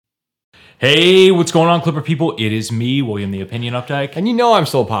Hey, what's going on, Clipper people? It is me, William the Opinion Updike. And you know I'm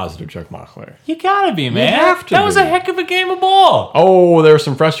still positive, Chuck Mockler. You gotta be, man. You have to That was a heck of a game of ball. Oh, there were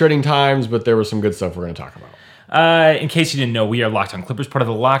some frustrating times, but there was some good stuff we're going to talk about. In case you didn't know, we are Locked On Clippers, part of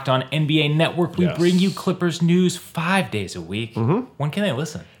the Locked On NBA Network. We bring you Clippers news 5 days a week. When can they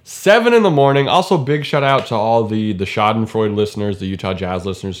listen? 7 in the morning. Also, big shout out to all the Schadenfreude listeners, the Utah Jazz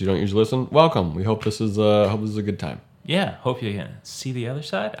listeners who don't usually listen. Welcome. We hope this is a good time. Yeah, hope you can see the other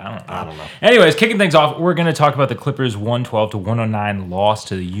side. I don't know. know. Anyways, kicking things off, we're going to talk about the Clippers' 112-109 loss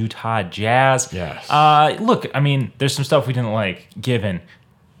to the Utah Jazz. Yes. Look, I mean, there's some stuff we didn't like, given.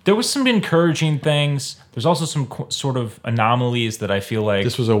 There was some encouraging things. There's also some sort of anomalies that I feel like...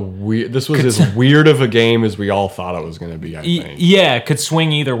 This was as weird of a game as we all thought it was going to be, I think. Yeah, it could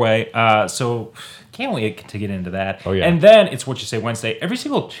swing either way. So... Can't wait to get into that. Oh, yeah. And then it's What You Say Wednesday. Every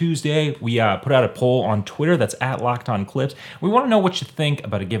single Tuesday, we put out a poll on Twitter that's at Locked On Clips. We want to know what you think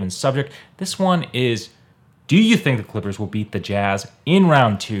about a given subject. This one is, do you think the Clippers will beat the Jazz in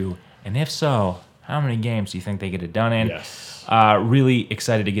round 2? And if so, how many games do you think they get it done in? Yes. Really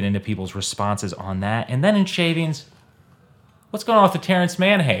excited to get into people's responses on that. And then in shavings, what's going on with the Terrence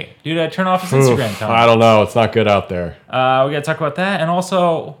Mann hate? Dude, turn off his Instagram comment. I don't know. It's not good out there. We got to talk about that. And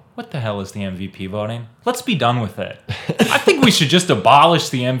also... what the hell is the MVP voting? Let's be done with it. I think we should just abolish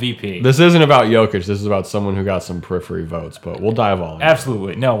the MVP. This isn't about Jokic. This is about someone who got some periphery votes, but we'll dive all in.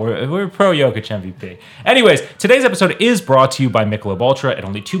 Absolutely. No, we're pro Jokic MVP. Anyways, today's episode is brought to you by Michelob Ultra at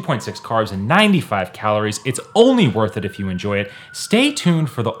only 2.6 carbs and 95 calories. It's only worth it if you enjoy it. Stay tuned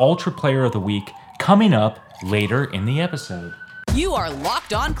for the Ultra Player of the Week coming up later in the episode. You are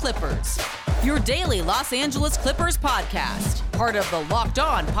Locked On Clippers, your daily Los Angeles Clippers podcast, part of the Locked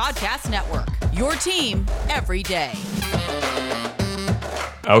On Podcast Network, your team every day.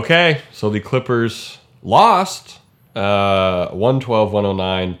 Okay, so the Clippers lost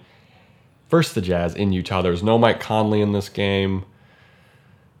 112-109 versus the Jazz in Utah. There was no Mike Conley in this game.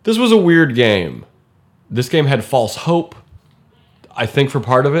 This was a weird game. This game had false hope, I think, for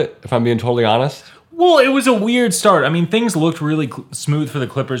part of it, if I'm being totally honest. Well, it was a weird start. I mean, things looked really smooth for the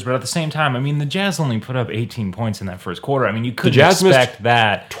Clippers, but at the same time, I mean, the Jazz only put up 18 points in that first quarter. I mean, you couldn't expect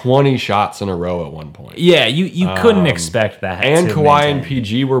that. 20 shots in a row at one point. Yeah, you couldn't expect that. And Kawhi and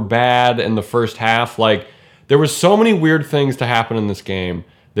PG were bad in the first half. Like, there was so many weird things to happen in this game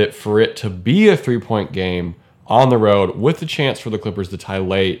that for it to be a 3-point game on the road with the chance for the Clippers to tie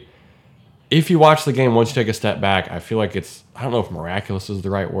late, if you watch the game, once you take a step back, I feel like it's, I don't know if miraculous is the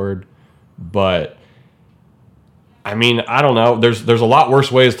right word, but... I mean, I don't know. There's a lot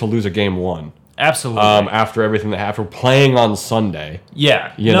worse ways to lose a game one. Absolutely. After everything that happened, playing on Sunday.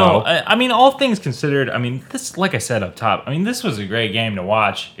 Yeah. You know? I mean, all things considered, I mean, this, like I said up top, I mean, this was a great game to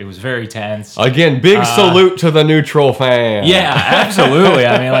watch. It was very tense. Again, big salute to the neutral fan. Yeah, absolutely.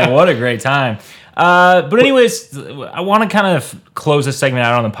 I mean, like, what a great time. But anyways, I want to kind of close this segment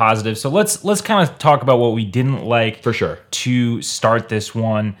out on the positive. So let's kind of talk about what we didn't like. For sure. To start this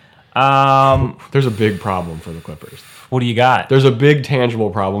one. There's a big problem for the Clippers. What do you got? There's a big tangible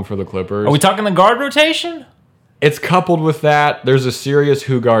problem for the Clippers. Are we talking the guard rotation? It's coupled with that. There's a serious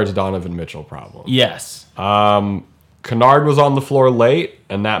who guards Donovan Mitchell problem. Yes. Kennard was on the floor late,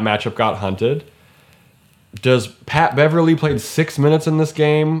 and that matchup got hunted. Does Pat Beverly played 6 minutes in this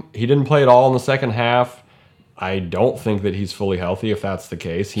game? He didn't play at all in the second half. I don't think that he's fully healthy, if that's the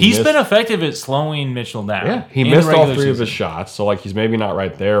case. He's been effective at slowing Mitchell down. Yeah, he missed all 3 of his shots, so like he's maybe not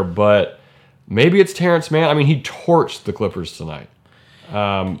right there, but maybe it's Terrence Mann. I mean, he torched the Clippers tonight.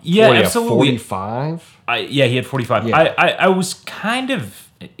 Yeah, absolutely. 45? Yeah, he had 45. Yeah. I was kind of...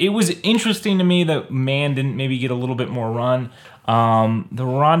 It was interesting to me that Mann didn't maybe get a little bit more run. The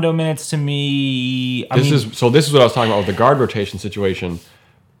Rondo minutes to me... This is what I was talking about with the guard rotation situation.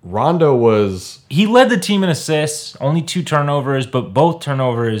 Rondo was... He led the team in assists, only 2 turnovers, but both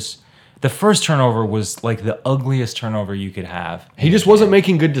turnovers... The first turnover was like the ugliest turnover you could have. He just wasn't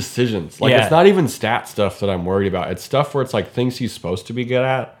making good decisions. Like, Yeah. It's not even stat stuff that I'm worried about. It's stuff where it's like things he's supposed to be good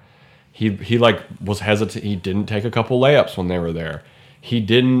at. He like was hesitant. He didn't take a couple layups when they were there. He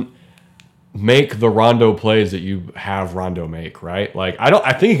didn't make the Rondo plays that you have Rondo make, right? Like,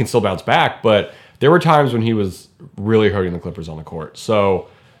 I think he can still bounce back, but there were times when he was really hurting the Clippers on the court. So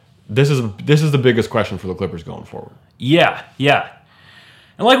this is the biggest question for the Clippers going forward. Yeah.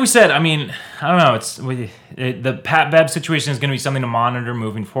 And like we said, I mean, I don't know. The Pat Bev situation is going to be something to monitor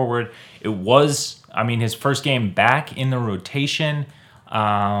moving forward. It was, I mean, his first game back in the rotation.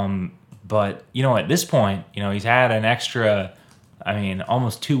 But, you know, at this point, you know, he's had an extra, I mean,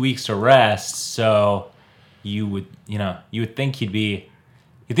 almost 2 weeks to rest. So you would think he'd be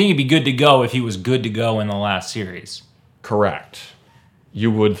good to go if he was good to go in the last series. Correct. You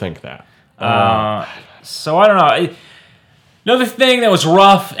would think that. So I don't know. Another thing that was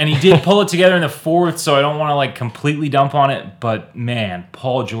rough, and he did pull it together in the fourth, so I don't want to like completely dump on it. But man,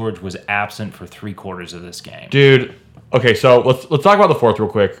 Paul George was absent for 3/4 of this game. Dude, okay, so let's talk about the fourth real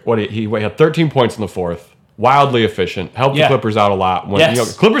quick. He had 13 points in the fourth, wildly efficient, helped the Clippers out a lot.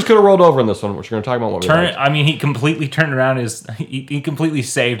 Clippers could have rolled over in this one, which we're going to talk about. He completely turned around he completely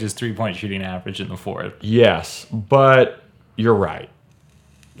saved his 3-point shooting average in the fourth. Yes, but you're right.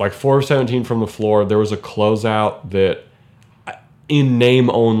 Like 4 of 17 from the floor, there was a closeout that. In name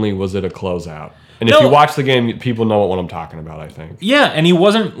only was it a closeout. And if you watch the game, people know what I'm talking about, I think. Yeah, and he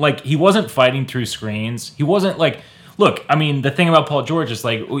wasn't fighting through screens. He wasn't like, look, I mean, the thing about Paul George is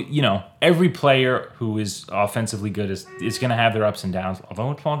like, every player who is offensively good is going to have their ups and downs.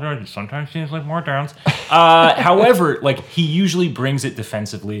 Although it's Paul George, sometimes seems like more downs. However, like he usually brings it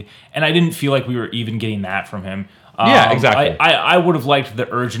defensively, and I didn't feel like we were even getting that from him. Yeah, exactly. I would have liked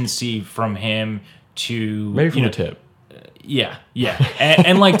the urgency from him to maybe from the tip. Yeah,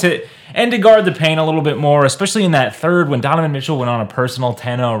 and to guard the paint a little bit more, especially in that third when Donovan Mitchell went on a personal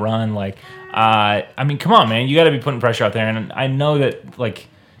 10-0 run. Like, I mean, come on, man, you got to be putting pressure out there. And I know that like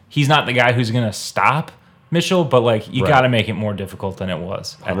he's not the guy who's gonna stop Mitchell, but like you got to make it more difficult than it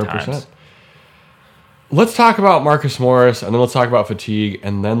was at 100%. Times. Let's talk about Marcus Morris, and then let's talk about fatigue,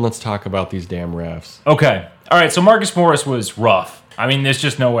 and then let's talk about these damn refs. Okay, all right. So Marcus Morris was rough. I mean, there's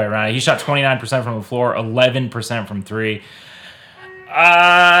just no way around it. He shot 29% from the floor, 11% from three. He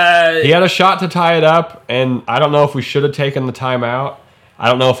had a shot to tie it up, and I don't know if we should have taken the timeout. I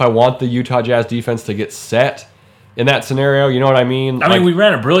don't know if I want the Utah Jazz defense to get set in that scenario. You know what I mean? I mean, we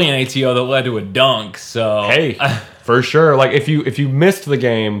ran a brilliant ATO that led to a dunk. So hey, for sure. Like if you missed the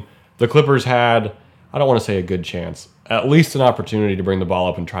game, the Clippers had, I don't want to say a good chance, at least an opportunity to bring the ball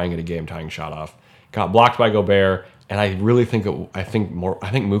up and try and get a game-tying shot off. Got blocked by Gobert. And I really think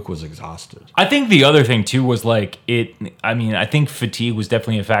Mook was exhausted. I think the other thing too was like I think fatigue was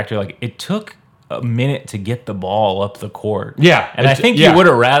definitely a factor. Like it took a minute to get the ball up the court. Yeah, and I think you would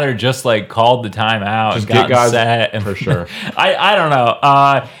have rather just like called the timeout, just get guys set, and for sure. I don't know.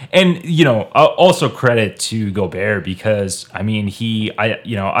 And also credit to Gobert because I mean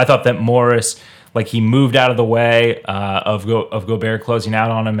I thought that Morris. Like he moved out of the way of Gobert closing out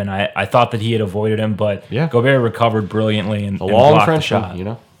on him, and I thought that he had avoided him, but Gobert recovered brilliantly and blocked the shot.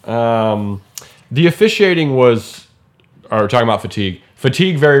 The officiating was, or we're talking about fatigue.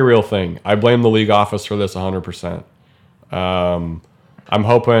 Fatigue, very real thing. I blame the league office for this 100%. I'm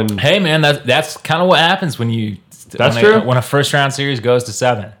hoping. Hey man, that's kind of what happens when you. That's true. When a first round series goes to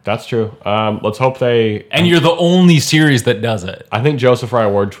 7. That's true. Let's hope they. And you're the only series that does it. I think Joseph Rye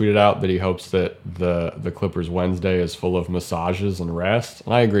Ward tweeted out that he hopes that the Clippers Wednesday is full of massages and rest.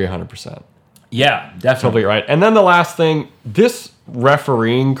 And I agree 100%. Yeah, definitely. Totally right. And then the last thing, this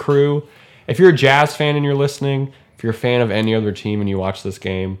refereeing crew, if you're a Jazz fan and you're listening, if you're a fan of any other team and you watch this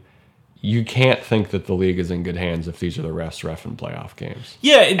game, you can't think that the league is in good hands if these are the refs reffing playoff games.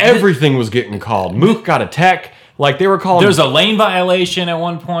 Yeah. Everything was getting called. Mook got a tech. Like they were calling. There's a lane violation at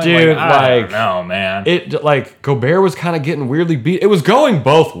one point. Dude, I don't know, man. Gobert was kind of getting weirdly beat. It was going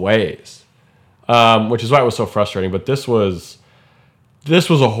both ways, which is why it was so frustrating. But this was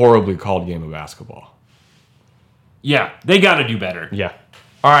a horribly called game of basketball. Yeah, they got to do better. Yeah.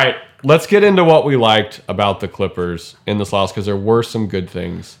 All right, let's get into what we liked about the Clippers in this loss because there were some good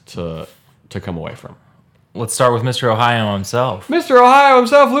things to come away from. Let's start with Mr. Ohio himself. Mr. Ohio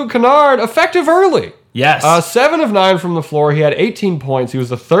himself, Luke Kennard, effective early. Yes. 7 of 9 from the floor. He had 18 points. He was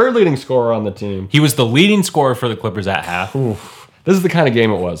the third leading scorer on the team. He was the leading scorer for the Clippers at half. Oof. This is the kind of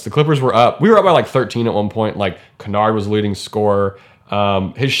game it was. The Clippers were up. We were up by like 13 at one point. Like Kennard was leading scorer.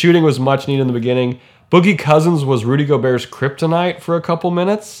 His shooting was much needed in the beginning. Boogie Cousins was Rudy Gobert's kryptonite for a couple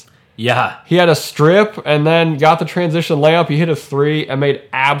minutes. Yeah. He had a strip and then got the transition layup. He hit a 3 and made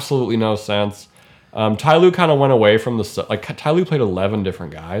absolutely no sense. Ty Lue kind of went away from Ty Lue played 11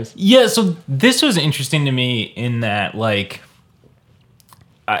 different guys. Yeah, so this was interesting to me in that, like,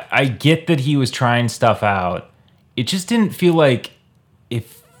 I get that he was trying stuff out. It just didn't feel like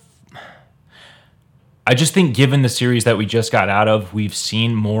I just think given the series that we just got out of, we've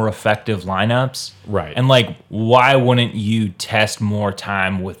seen more effective lineups. Right. And, like, why wouldn't you test more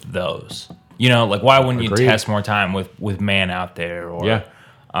time with those? Like, why wouldn't you test more time with man out there? Or,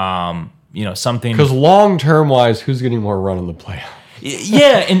 something. Because long-term wise, who's getting more run in the playoffs?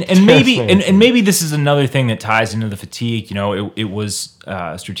 Yeah, and maybe and maybe this is another thing that ties into the fatigue. It was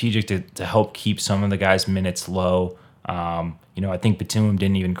strategic to help keep some of the guys' minutes low. I think Batum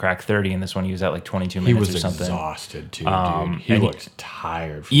didn't even crack 30 in this one. He was at like 22 minutes or something. He was exhausted too, dude. He looked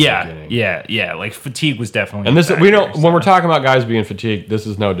tired from the beginning. Yeah. Like fatigue was definitely. And when we're talking about guys being fatigued, this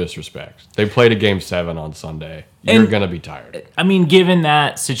is no disrespect. They played a game 7 on Sunday. You're gonna be tired. I mean, given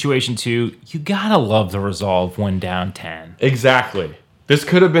that situation too, you gotta love the resolve when down 10. Exactly. This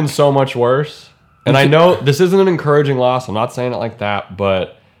could have been so much worse. And I know this isn't an encouraging loss. I'm not saying it like that,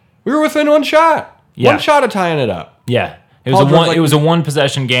 but we were within one shot. Yeah. One shot of tying it up. Yeah. It was a one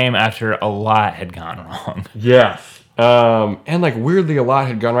possession game after a lot had gone wrong. Yes. And like weirdly a lot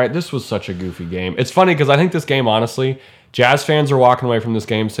had gone right. This was such a goofy game. It's funny because I think this game, honestly, Jazz fans are walking away from this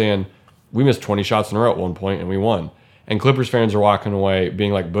game saying, we missed 20 shots in a row at one point and we won. And Clippers fans are walking away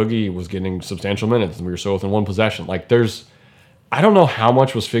being like, Boogie was getting substantial minutes and we were still within one possession. Like I don't know how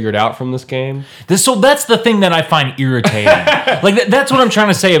much was figured out from this game. So that's the thing that I find irritating. Like that's what I'm trying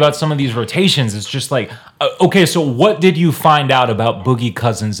to say about some of these rotations. It's just like, okay, so what did you find out about Boogie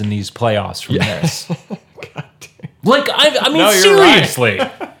Cousins in these playoffs from this? God damn. Like I mean, no, seriously,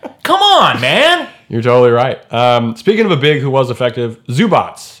 come on, man. You're totally right. Speaking of a big who was effective,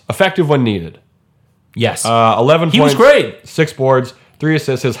 Zubats, effective when needed. Yes, 11 points. He was great. 6 boards. 3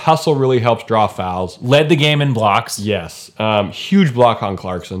 assists. His hustle really helps draw fouls. Led the game in blocks. Yes. Huge block on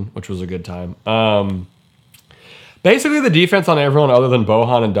Clarkson, which was a good time. Basically, the defense on everyone other than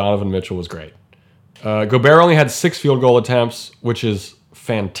Bohan and Donovan Mitchell was great. Gobert only had 6 field goal attempts, which is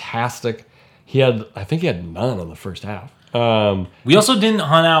fantastic. I think he had none in the first half. We also didn't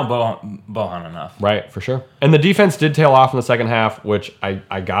hunt out Bohan enough. Right, for sure. And the defense did tail off in the second half, which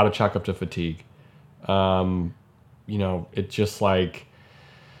I got to chalk up to fatigue. It just like...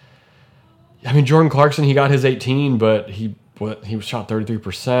 I mean, Jordan Clarkson, he got his 18, but he shot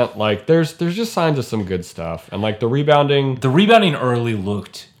 33%. Like, there's just signs of some good stuff, and like the rebounding early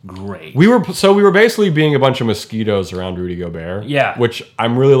looked great. We were basically being a bunch of mosquitoes around Rudy Gobert. Yeah, which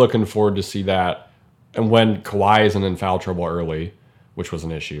I'm really looking forward to see that. And when Kawhi isn't in foul trouble early, which was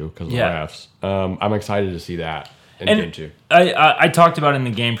an issue because of the refs, I'm excited to see that in game 2. I talked about in the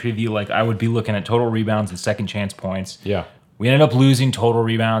game preview, like I would be looking at total rebounds and second chance points. Yeah. We ended up losing total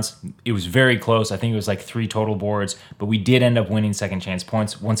rebounds. It was very close. I think it was like 3 total boards, but we did end up winning second chance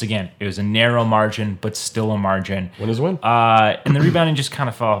points. Once again, it was a narrow margin, but still a margin. Win is a win. And the rebounding just kind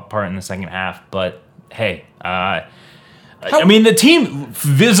of fell apart in the second half. But hey, I mean, the team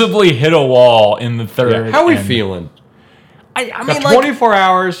visibly hit a wall in the third. Yeah. How are we feeling? I mean, 24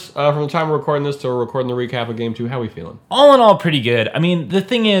 hours from the time we're recording this to we're recording the recap of game 2. How are we feeling? All in all, pretty good. I mean, the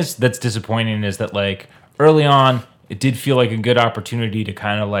thing that's disappointing is that like early on, it did feel like a good opportunity to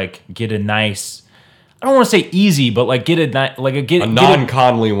kind of like get a nice, I don't want to say easy, but like get a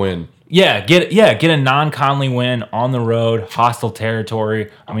non-Conley win. Yeah, get a non-Conley win on the road, hostile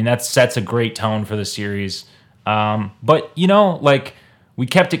territory. I mean, that sets a great tone for the series. But like we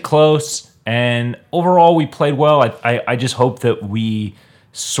kept it close, and overall we played well. I just hope that we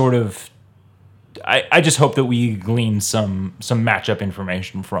sort of. I just hope that we glean some matchup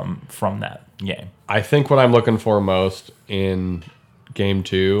information from that game. I think what I'm looking for most in game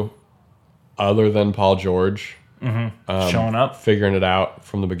 2, other than Paul George showing up, figuring it out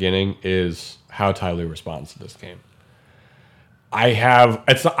from the beginning, is how Ty Lue responds to this game. I have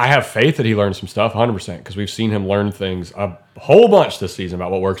faith that he learns some stuff, 100%, because we've seen him learn things a whole bunch this season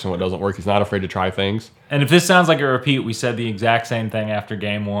about what works and what doesn't work. He's not afraid to try things. And if this sounds like a repeat, we said the exact same thing after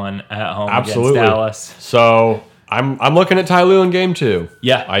game 1 at home against Dallas. So I'm looking at Ty Lue in game 2.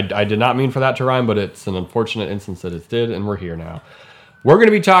 Yeah. I did not mean for that to rhyme, but it's an unfortunate instance that it did, and we're here now. We're going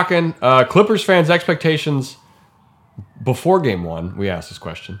to be talking Clippers fans' expectations before game 1. We asked this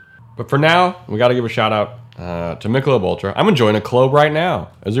question. But for now, we got to give a shout out to Michelob Ultra. I'm enjoying a Clobe right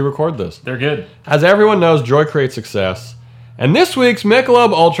now as we record this. They're good. As everyone knows, joy creates success. And this week's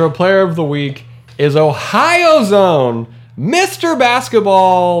Michelob Ultra Player of the Week is Ohio's own Mr.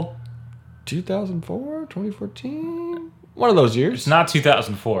 Basketball 2004, 2014? One of those years. It's not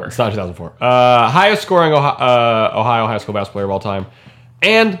 2004. It's not 2004. Highest scoring Ohio high school basketball player of all time.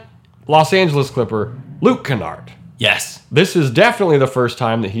 And Los Angeles Clipper Luke Kennard. Yes. This is definitely the first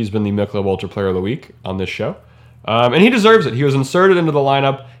time that he's been the Michelob Ultra Player of the Week on this show. And he deserves it. He was inserted into the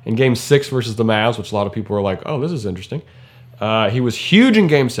lineup in Game 6 versus the Mavs, which a lot of people were like, oh, this is interesting. He was huge in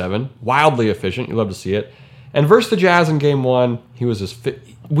Game 7, wildly efficient. You love to see it. And versus the Jazz in Game 1, he was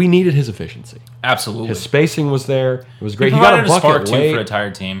we needed his efficiency. Absolutely. His spacing was there. It was great. He got a bucket late. For a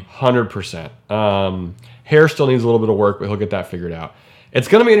tired team. 100%. Hair still needs a little bit of work, but he'll get that figured out. It's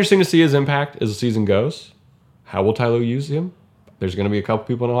going to be interesting to see his impact as the season goes. How will Ty Lue use him? There's going to be a couple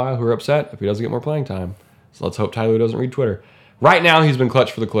people in Ohio who are upset if he doesn't get more playing time. So let's hope Ty Lue doesn't read Twitter. Right now, he's been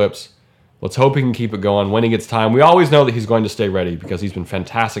clutch for the Clips. Let's hope he can keep it going when he gets time. We always know that he's going to stay ready because he's been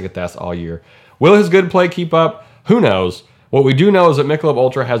fantastic at this all year. Will his good play keep up? Who knows? What we do know is that Michelob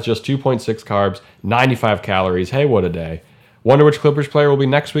Ultra has just 2.6 carbs, 95 calories. Hey, what a day. Wonder which Clippers player will be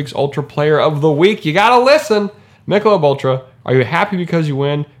next week's Ultra Player of the Week. You gotta listen. Michelob Ultra, are you happy because you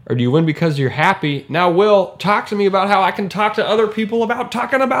win, or do you win because you're happy? Now, Will, talk to me about how I can talk to other people about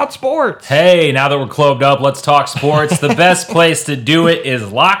talking about sports. Hey, now that we're clubbed up, let's talk sports. The best place to do it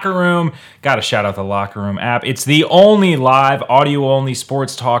is Locker Room. Got to shout out the Locker Room app. It's the only live, audio-only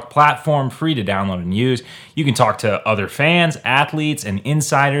sports talk platform, free to download and use. You can talk to other fans, athletes, and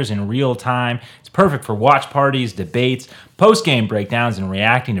insiders in real time. It's perfect for watch parties, debates, post-game breakdowns, and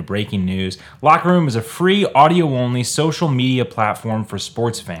reacting to breaking news. Locker Room is a free, audio-only social media platform for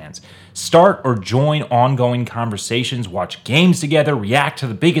sports fans. Start or join ongoing conversations, watch games together, react to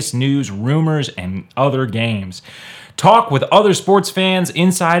the biggest news, rumors, and other games. Talk with other sports fans,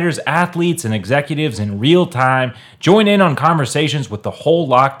 insiders, athletes, and executives in real time. Join in on conversations with the whole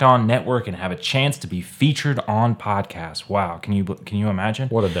Locked On network and have a chance to be featured on podcasts. Wow, can you imagine?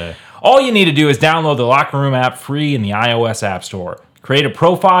 What a day. All you need to do is download the Locker Room app free in the iOS App Store. Create a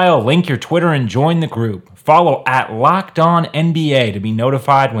profile, link your Twitter, and join the group. Follow at Locked On NBA to be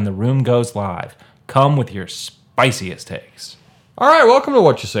notified when the room goes live. Come with your spiciest takes. All right, welcome to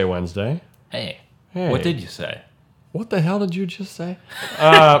What You Say Wednesday. Hey, Hey. what did you say? What the hell did you just say?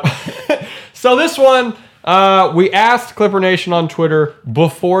 So this one, we asked Clipper Nation on Twitter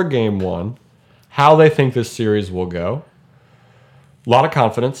before Game 1 how they think this series will go. A lot of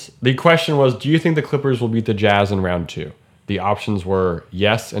confidence. The question was, do you think the Clippers will beat the Jazz in round 2? The options were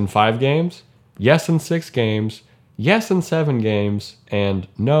yes in 5 games, yes in 6 games, yes in 7 games, and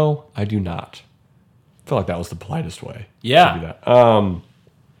no, I do not. I feel like that was the politest way to do that.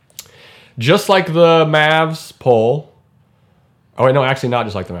 Just like the Mavs poll. Oh, wait, no, actually not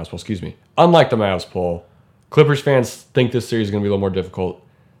just like the Mavs poll, excuse me. Unlike the Mavs poll, Clippers fans think this series is going to be a little more difficult.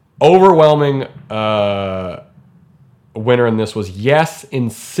 Overwhelming winner in this was yes in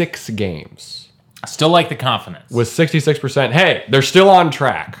 6 games. I still like the confidence. With 66%. Hey, they're still on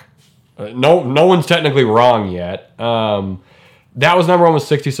track. No one's technically wrong yet. That was number 1 with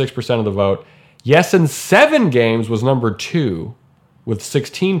 66% of the vote. Yes in 7 games was number 2 with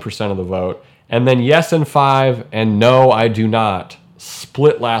 16% of the vote. And then yes in 5 and no, I do not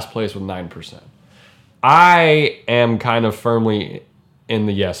split last place with 9%. I am kind of firmly in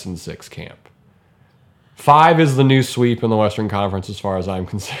the yes in 6 camp. 5 is the new sweep in the Western Conference as far as I'm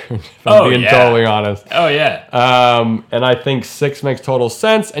concerned, if I'm being totally honest. Oh, yeah. And I think 6 makes total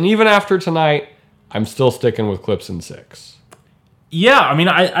sense. And even after tonight, I'm still sticking with Clips in 6. Yeah, I mean,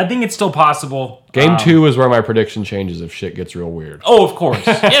 I think it's still possible. Game 2 is where my prediction changes if shit gets real weird. Oh, of course.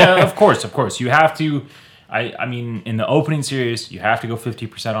 Yeah, of course. You have to... I mean, in the opening series, you have to go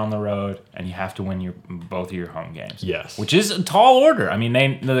 50% on the road, and you have to win both of your home games. Yes. Which is a tall order. I mean,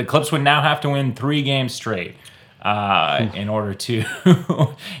 the Clips would now have to win 3 games straight in order to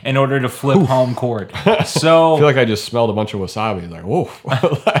flip home court. So I feel like I just smelled a bunch of wasabi. Like, whoa.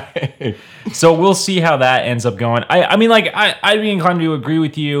 So we'll see how that ends up going. I mean, like, I'd be inclined to agree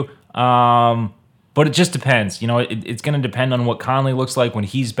with you, but it just depends. You know, it's going to depend on what Conley looks like when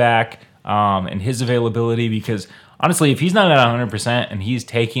he's back. And his availability, because honestly, if he's not at 100% and he's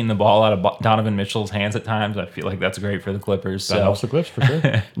taking the ball out of Donovan Mitchell's hands at times, I feel like that's great for the Clippers. That helps the Clips for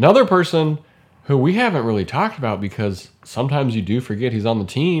sure. Another person who we haven't really talked about because sometimes you do forget he's on the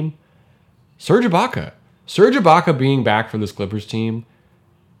team, Serge Ibaka. Serge Ibaka being back for this Clippers team,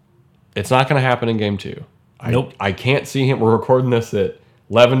 it's not going to happen in Game 2. Nope. I can't see him. We're recording this at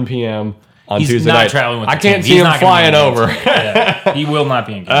 11 p.m. on He's Tuesday not night. traveling with the I can't team. see He's him not gonna flying be in over. Yeah, he will not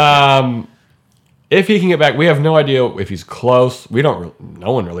be in game. If he can get back, we have no idea if he's close. No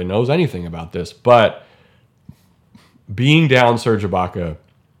one really knows anything about this. But being down Serge Ibaka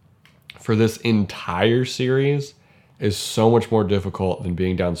for this entire series is so much more difficult than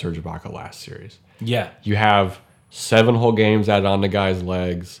being down Serge Ibaka last series. Yeah. You have 7 whole games added on the guys'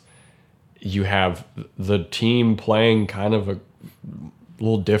 legs. You have the team playing kind of a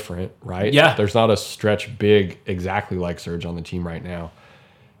little different, right? Yeah. There's not a stretch big exactly like Serge on the team right now.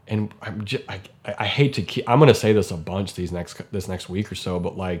 And I hate to keep... I'm going to say this a bunch this next week or so,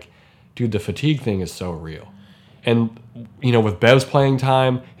 but, like, dude, the fatigue thing is so real. And, you know, with Bev's playing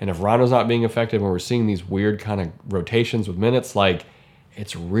time, and if Rondo's not being effective, and we're seeing these weird kind of rotations with minutes, like,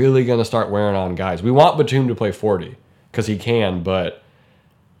 it's really going to start wearing on guys. We want Batum to play 40, because he can, but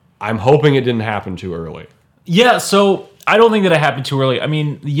I'm hoping it didn't happen too early. Yeah, so I don't think that it happened too early. I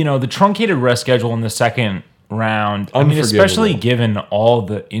mean, you know, the truncated rest schedule in the second round, I mean, especially given all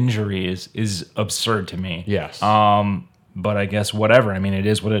the injuries, is absurd to me. Yes. but I guess whatever. I mean, it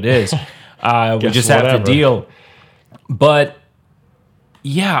is what it is. We just have whatever. to deal. But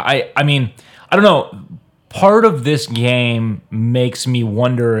yeah, I mean, I don't know. Part of this game makes me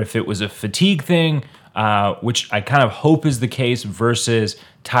wonder if it was a fatigue thing, which I kind of hope is the case, versus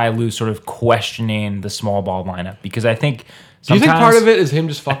Ty Lue sort of questioning the small ball lineup. Because I think Do you think part of it is him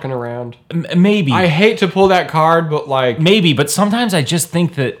just fucking around? Maybe. I hate to pull that card, but like... Maybe, but sometimes I just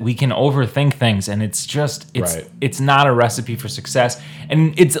think that we can overthink things, and it's not a recipe for success.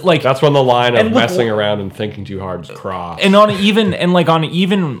 And it's like... That's when the line of messing around and thinking too hard is crossed. And on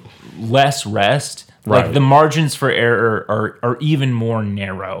even less rest... Right. Like the margins for error are even more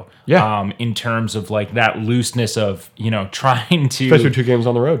narrow. Yeah. In terms of like that looseness of, trying to... Especially 2 games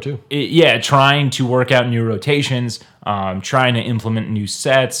on the road, too. Trying to work out new rotations, trying to implement new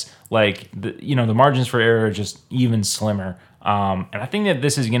sets. Like, the margins for error are just even slimmer. And I think that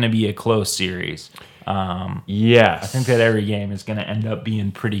this is going to be a close series. Yes. I think that every game is going to end up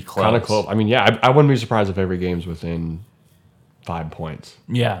being pretty close. Kind of close. I mean, yeah, I wouldn't be surprised if every game's within 5 points.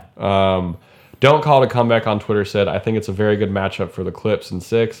 Yeah. Don't Call It a Comeback on Twitter said, I think it's a very good matchup for the Clips in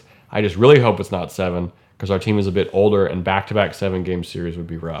 6. I just really hope it's not 7 because our team is a bit older and back-to-back 7-game series would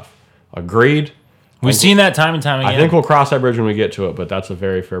be rough. Agreed. We've seen that time and time again. I think we'll cross that bridge when we get to it, but that's a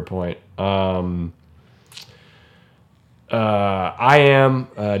very fair point. DF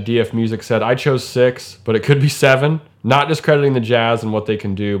Music said, I chose 6, but it could be 7. Not discrediting the Jazz and what they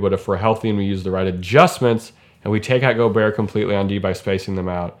can do, but if we're healthy and we use the right adjustments and we take out Gobert completely on D by spacing them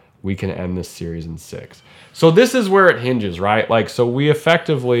out, we can end this series in 6. So this is where it hinges, right? Like, so we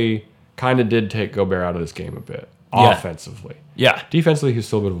effectively kind of did take Gobert out of this game a bit, offensively. Yeah. Defensively, he's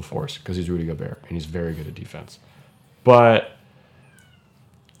still a bit of a force because he's Rudy Gobert, and he's very good at defense. But,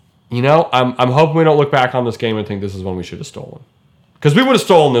 I'm hoping we don't look back on this game and think this is one we should have stolen. Because we would have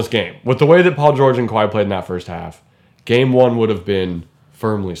stolen this game. With the way that Paul George and Kawhi played in that first half, game 1 would have been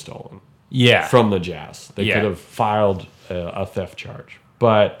firmly stolen. Yeah. From the Jazz. They could have filed a theft charge.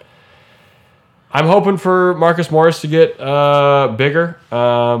 But... I'm hoping for Marcus Morris to get bigger.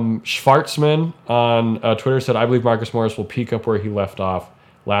 Schwartzman on Twitter said, I believe Marcus Morris will peak up where he left off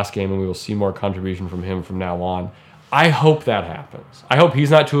last game, and we will see more contribution from him from now on. I hope that happens. I hope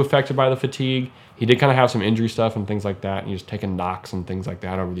he's not too affected by the fatigue. He did kind of have some injury stuff and things like that, and he's taken knocks and things like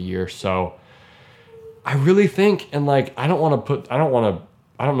that over the year. So I really think, and like, I don't know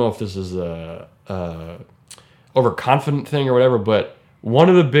if this is a overconfident thing or whatever, but one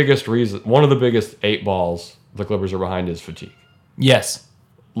of the biggest 8 balls the Clippers are behind is fatigue. Yes.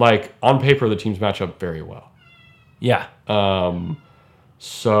 Like, on paper, the teams match up very well. Yeah.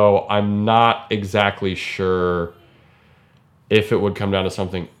 So I'm not exactly sure if it would come down to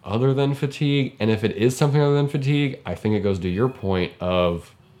something other than fatigue. And if it is something other than fatigue, I think it goes to your point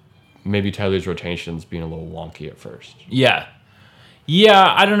of maybe Tyler's rotations being a little wonky at first. Yeah.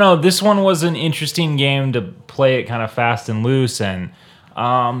 Yeah, I don't know. This one was an interesting game to play it kind of fast and loose. And,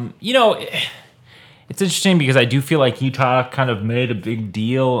 it's interesting because I do feel like Utah kind of made a big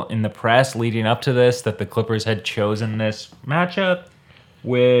deal in the press leading up to this that the Clippers had chosen this matchup,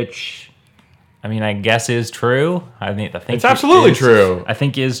 which, I mean, I guess is true. I think it's absolutely true. I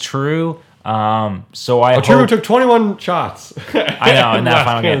think is true. True took 21 shots. I know in that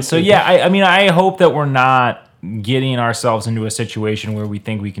final game. So yeah, I hope that we're not getting ourselves into a situation where we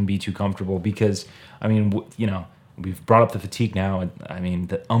think we can be too comfortable because, we've brought up the fatigue now.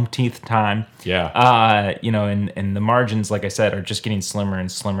 The umpteenth time. Yeah. And the margins, like I said, are just getting slimmer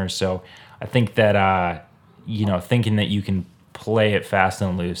and slimmer. So I think that, thinking that you can play it fast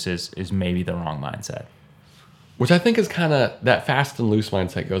and loose is maybe the wrong mindset. Which I think is kind of, that fast and loose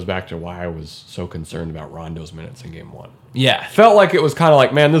mindset goes back to why I was so concerned about Rondo's minutes in game 1. Yeah. Felt like it was kind of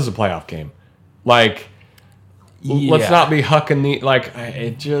like, man, this is a playoff game. Like, let's not be hucking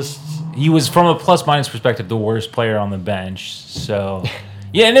he was, from a plus-minus perspective, the worst player on the bench. So,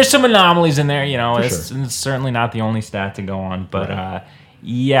 yeah, and there's some anomalies in there. It's certainly not the only stat to go on. But,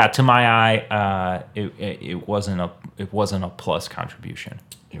 to my eye, it wasn't a plus contribution.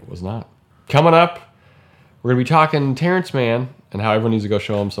 It was not. Coming up, we're going to be talking Terrence Mann and how everyone needs to go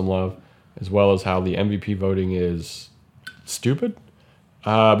show him some love, as well as how the MVP voting is stupid.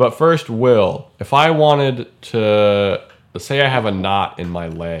 But first, Will, if I wanted to, let's say I have a knot in my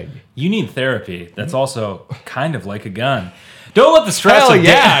leg. You need therapy. That's also kind of like a gun. Don't let the stress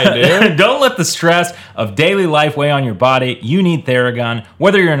Don't let the stress of daily life weigh on your body. You need Theragun.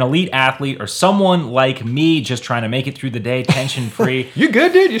 Whether you're an elite athlete or someone like me just trying to make it through the day tension-free. You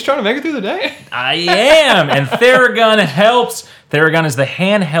good, dude? You just trying to make it through the day? I am. And Theragun helps. Theragun is the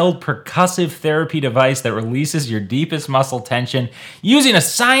handheld percussive therapy device that releases your deepest muscle tension using a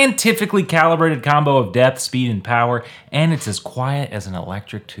scientifically calibrated combo of depth, speed, and power, and it's as quiet as an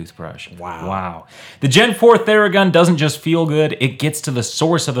electric toothbrush. Wow. The Gen 4 Theragun doesn't just feel good, it gets to the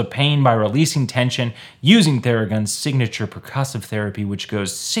source of the pain by releasing tension using Theragun's signature percussive therapy, which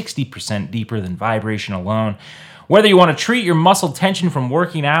goes 60% deeper than vibration alone. Whether you want to treat your muscle tension from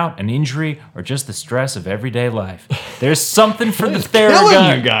working out, an injury, or just the stress of everyday life, there's something for the Theragun.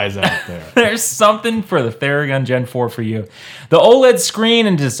 Killing you guys out there. There's something for the Theragun Gen 4 for you. The OLED screen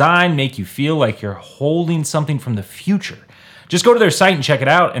and design make you feel like you're holding something from the future. Just go to their site and check it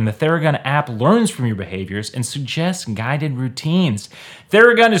out, and the Theragun app learns from your behaviors and suggests guided routines.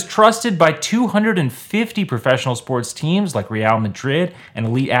 Theragun is trusted by 250 professional sports teams like Real Madrid and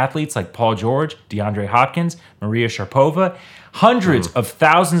elite athletes like Paul George, DeAndre Hopkins, Maria Sharapova, hundreds of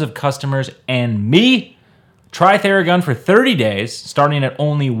thousands of customers, and me. Try Theragun for 30 days, starting at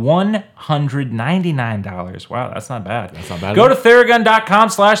only $199. Wow, that's not bad. Go to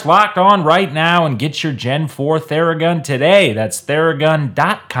Theragun.com/lockedon right now and get your Gen 4 Theragun today. That's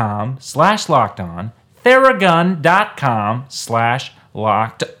Theragun.com/lockedon.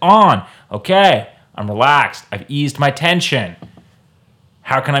 Theragun.com/lockedon. Okay, I'm relaxed. I've eased my tension.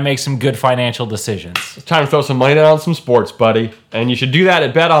 How can I make some good financial decisions? It's time to throw some money down on some sports, buddy. And you should do that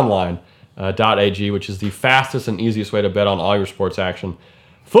at BetOnline.ag, which is the fastest and easiest way to bet on all your sports action.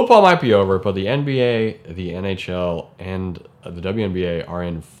 Football might be over, but the NBA, the NHL, and the WNBA are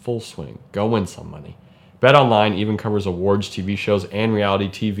in full swing. Go win some money. BetOnline even covers awards, TV shows, and reality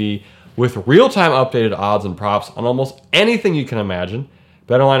TV with real-time updated odds and props on almost anything you can imagine.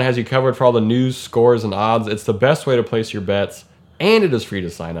 BetOnline has you covered for all the news, scores, and odds. It's the best way to place your bets, and it is free to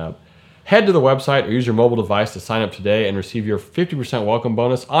sign up. Head to the website or use your mobile device to sign up today and receive your 50% welcome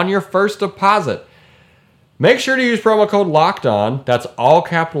bonus on your first deposit. Make sure to use promo code LOCKEDON, that's all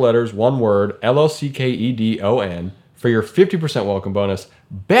capital letters, one word, LOCKEDON, for your 50% welcome bonus.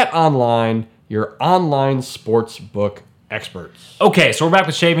 Bet Online, your online sports book experts. Okay, so we're back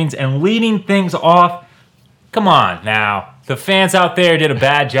with shavings and leading things off. Come on now. The fans out there did a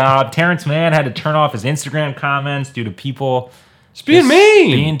bad job. Terrence Mann had to turn off his Instagram comments due to people It's being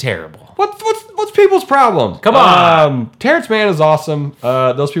mean. Being terrible. What's people's problem? Come on. Terrence Mann is awesome.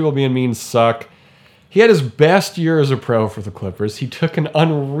 Those people being mean suck. He had his best year as a pro for the Clippers. He took an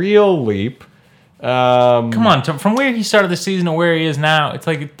unreal leap. Come on, from where he started the season to where he is now, it's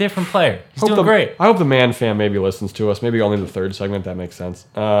like a different player. He's doing great. I hope the Man fan maybe listens to us. Maybe only the third segment. That makes sense.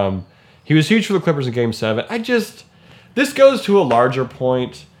 He was huge for the Clippers in Game 7. This goes to a larger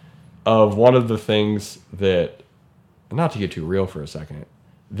point of one of the things that, not to get too real for a second,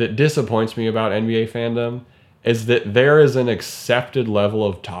 that disappoints me about NBA fandom is that there is an accepted level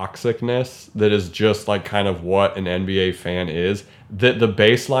of toxicness that is just like kind of what an NBA fan is, that the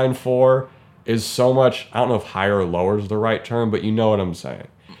baseline for is so much, I don't know if higher or lower is the right term, but you know what I'm saying.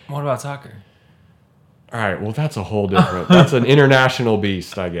 What about soccer? All right, well, that's a whole different, that's an international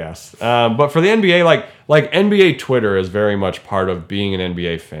beast, I guess. But for the NBA, like NBA Twitter is very much part of being an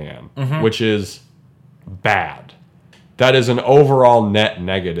NBA fan, which is bad. That is an overall net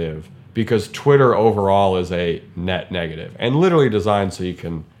negative because Twitter overall is a net negative and literally designed so you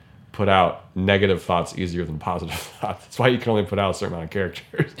can put out negative thoughts easier than positive thoughts. That's why you can only put out a certain amount of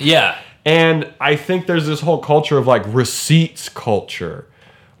characters. Yeah. And I think there's this whole culture of like receipts culture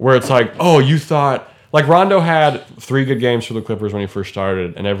where it's like, oh, you thought, like Rondo had 3 good games for the Clippers when he first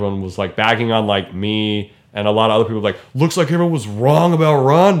started and everyone was like bagging on like me and a lot of other people like, looks like everyone was wrong about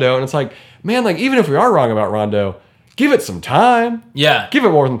Rondo. And it's like, man, like even if we are wrong about Rondo, give it some time. Yeah. Give it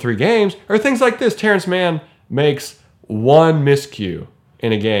more than 3 games. Or things like this. Terrence Mann makes 1 miscue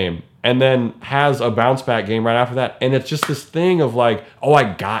in a game and then has a bounce back game right after that. And it's just this thing of like, oh,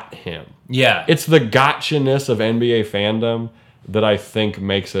 I got him. Yeah. It's the gotcha-ness of NBA fandom that I think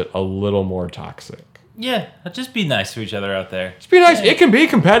makes it a little more toxic. Yeah. Just be nice to each other out there. Just be nice. Yeah. It can be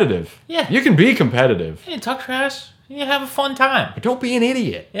competitive. Yeah. You can be competitive. Hey, talk trash. You have a fun time. But don't be an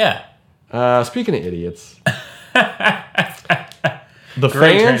idiot. Yeah. Speaking of idiots... The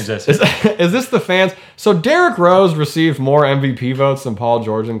Great fans? Is this the fans? So Derrick Rose received more MVP votes than Paul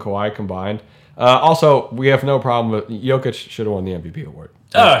George and Kawhi combined. Also, we have no problem with Jokic should have won the MVP award.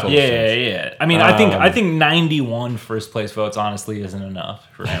 Oh, yeah. I mean, I think 91 first place votes honestly isn't enough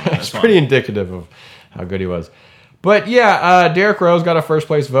for him. It's pretty indicative of how good he was. But yeah, Derrick Rose got a first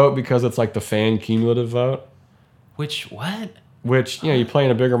place vote because it's like the fan cumulative vote. Which, you play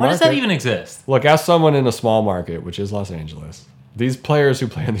in a bigger market. Why does that even exist? Look, as someone in a small market, which is Los Angeles, these players who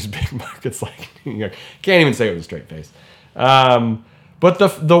play in these big markets like New York can't even say it with a straight face. But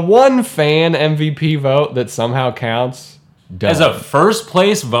the one fan MVP vote that somehow counts done. As a first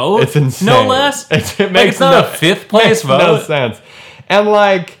place vote? It's insane. No less? It's not a fifth place vote? No sense. And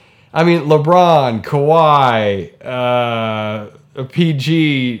like, I mean, LeBron, Kawhi,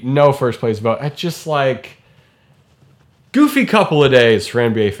 PG, no first place vote. It's just like goofy couple of days for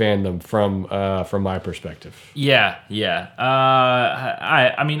NBA fandom from my perspective. Yeah.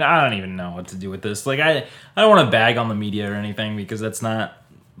 I mean, I don't even know what to do with this. Like, I don't want to bag on the media or anything because that's not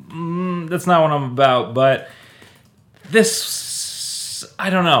what I'm about. But this, I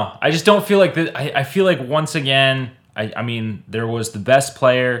don't know. I just don't feel like that. I feel like once again, I mean, there was the best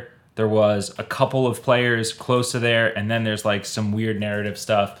player. There was a couple of players close to there, and then there's like some weird narrative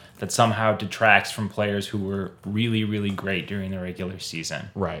stuff that somehow detracts from players who were really, really great during the regular season.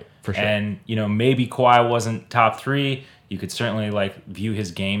 Right, for sure. And, maybe Kawhi wasn't top 3. You could certainly like view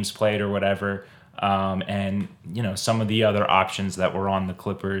his games played or whatever. And, some of the other options that were on the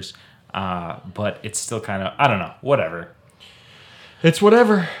Clippers. But it's still kind of, I don't know, whatever. It's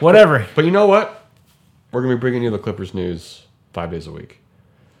whatever. But you know what? We're going to be bringing you the Clippers news 5 days a week.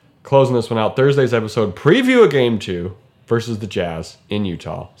 Closing this one out, Thursday's episode, preview of Game 2 versus the Jazz in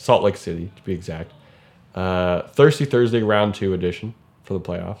Utah, Salt Lake City to be exact. Thirsty Thursday round 2 edition for the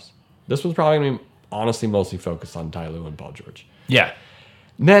playoffs. This one's probably going to be honestly mostly focused on Ty Lue and Paul George. Yeah.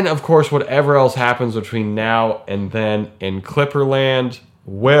 And then, of course, whatever else happens between now and then in Clipperland,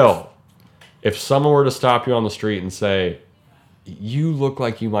 if someone were to stop you on the street and say, you look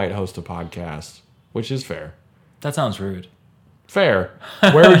like you might host a podcast, which is fair. That sounds rude. Fair.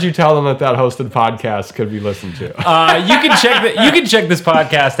 Where would you tell them that hosted podcast could be listened to? You can check this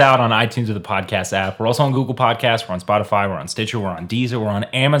podcast out on iTunes or the podcast app. We're also on Google Podcasts. We're on Spotify. We're on Stitcher. We're on Deezer. We're on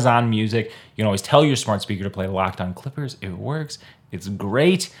Amazon Music. You can always tell your smart speaker to play Locked On Clippers. It works. It's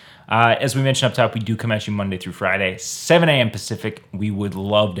great. As we mentioned up top, we do come at you Monday through Friday, 7 a.m. Pacific. We would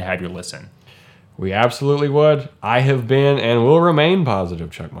love to have your listen. We absolutely would. I have been and will remain positive,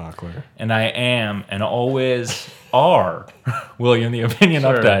 Chuck Mockler. And I am and always are William the Opinion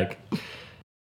Updike.